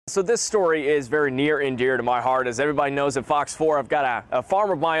So this story is very near and dear to my heart. As everybody knows at Fox 4, I've got a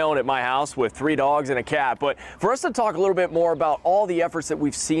farm of my own at my house with 3 dogs and a cat. But for us to talk a little bit more about all the efforts that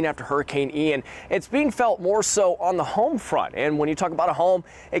we've seen after Hurricane Ian, it's being felt more so on the home front. And when you talk about a home,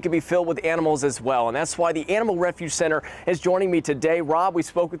 it can be filled with animals as well. And that's why the Animal Refuge Center is joining me today. Rob, we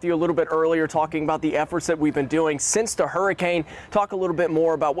spoke with you a little bit earlier talking about the efforts that we've been doing since the hurricane. Talk a little bit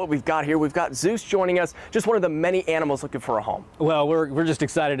more about what we've got here. We've got Zeus joining us, just one of the many animals looking for a home. Well, we're just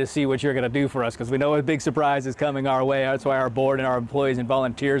excited to see what you're going to do for us, because we know a big surprise is coming our way. That's why our board and our employees and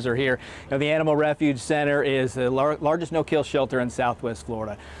volunteers are here. You know, the Animal Refuge Center is the largest no-kill shelter in Southwest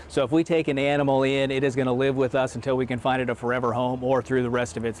Florida. So if we take an animal in, it is going to live with us until we can find it a forever home or through the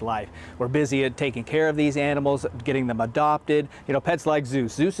rest of its life. We're busy at taking care of these animals, getting them adopted. You know, pets like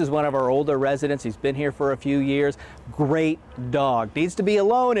Zeus. Zeus is one of our older residents. He's been here for a few years. Great dog. Needs to be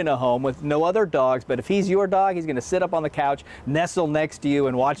alone in a home with no other dogs, but if he's your dog, he's going to sit up on the couch, nestle next to you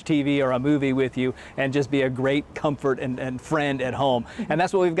and watch TV or a movie with you and just be a great comfort and friend at home. And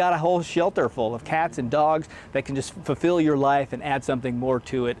that's what we've got, a whole shelter full of cats and dogs that can just fulfill your life and add something more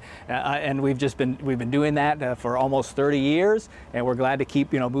to it. And we've been doing that for almost 30 years, and we're glad to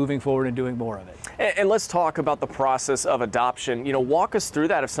keep, moving forward and doing more of it. And let's talk about the process of adoption. Walk us through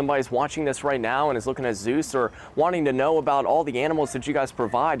that if somebody's watching this right now and is looking at Zeus or wanting to know about all the animals that you guys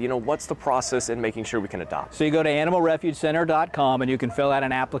provide. What's the process in making sure we can adopt? So you go to animalrefugecenter.com and you can fill out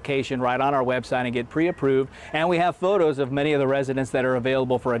an application right on our website and get pre-approved. And we have photos of many of the residents that are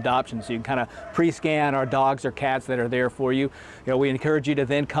available for adoption. So you can kind of pre-scan our dogs or cats that are there for you. We encourage you to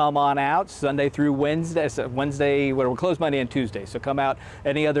then come on out Sunday through Wednesday. We're closed Monday and Tuesday. So come out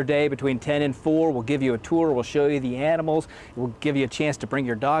any other day between 10 and 4. We'll give you a tour. We'll show you the animals. We'll give you a chance to bring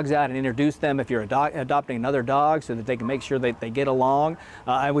your dogs out and introduce them if you're adopting another dog, so that they can make sure that they get along.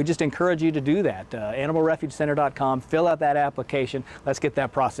 And we just encourage you to do that. Animalrefugecenter.com. Fill out that application. Let's get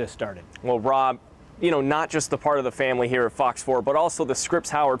that process started. Well, Rob, not just the part of the family here at Fox 4, but also the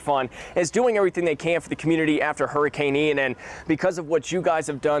Scripps Howard Fund is doing everything they can for the community after Hurricane Ian. And because of what you guys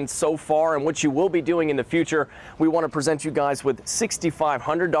have done so far and what you will be doing in the future, we want to present you guys with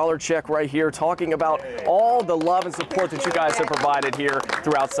 $6,500 check right here, talking about all the love and support that you guys have provided here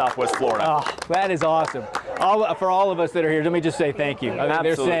throughout Southwest Florida. Oh, that is awesome. For all of us that are here, let me just say thank you.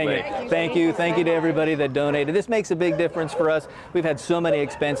 They're saying it. Thank you to everybody that donated. This makes a big difference for us. We've had so many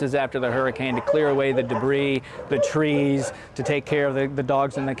expenses after the hurricane to clear away the debris, the trees, to take care of the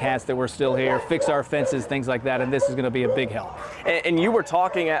dogs and the cats that were still here, fix our fences, things like that, and this is going to be a big help. And you were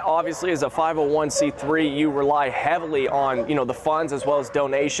talking, obviously, as a 501c3, you rely heavily on, the funds as well as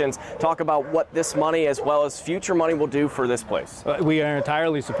donations. Talk about what this money as well as future money will do for this place. We are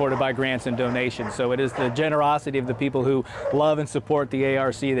entirely supported by grants and donations, so it is the generosity of the people who love and support the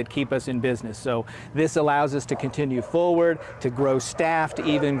ARC that keep us in business. So this allows us to continue forward, to grow staff, to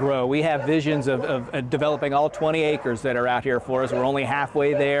even grow. We have visions of developing all 20 acres that are out here for us. We're only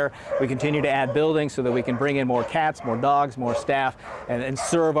halfway there. We continue to add buildings so that we can bring in more cats, more dogs, more staff, and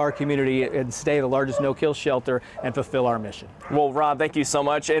serve our community and stay the largest no-kill shelter and fulfill our mission. Well, Rob, thank you so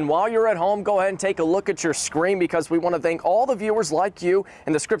much. And while you're at home, go ahead and take a look at your screen, because we want to thank all the viewers like you.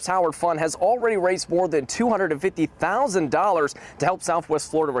 And the Scripps Howard Fund has already raised more than $250,000 to help Southwest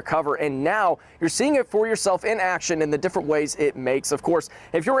Florida recover. And now you're seeing it for yourself in action in the different ways it makes. Of course,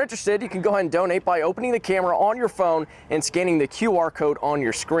 if you're interested, you can go ahead and donate by opening the camera on your phone and scanning the QR code on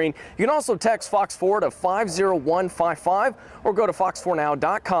your screen. You can also text Fox 4 to 50155 or go to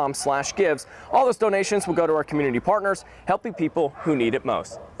fox4now.com/gives. All those donations will go to our community partners, helping people who need it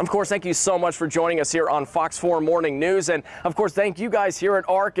most. Of course, thank you so much for joining us here on Fox 4 Morning News. And of course, thank you guys here at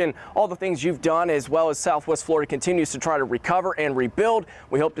ARC and all the things you've done, as well as Southwest Florida continues to try to recover and rebuild.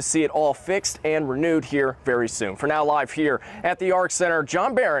 We hope to see it all fixed and renewed here very soon. For now, live here at the ARC Center,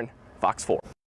 John Barron, Fox 4.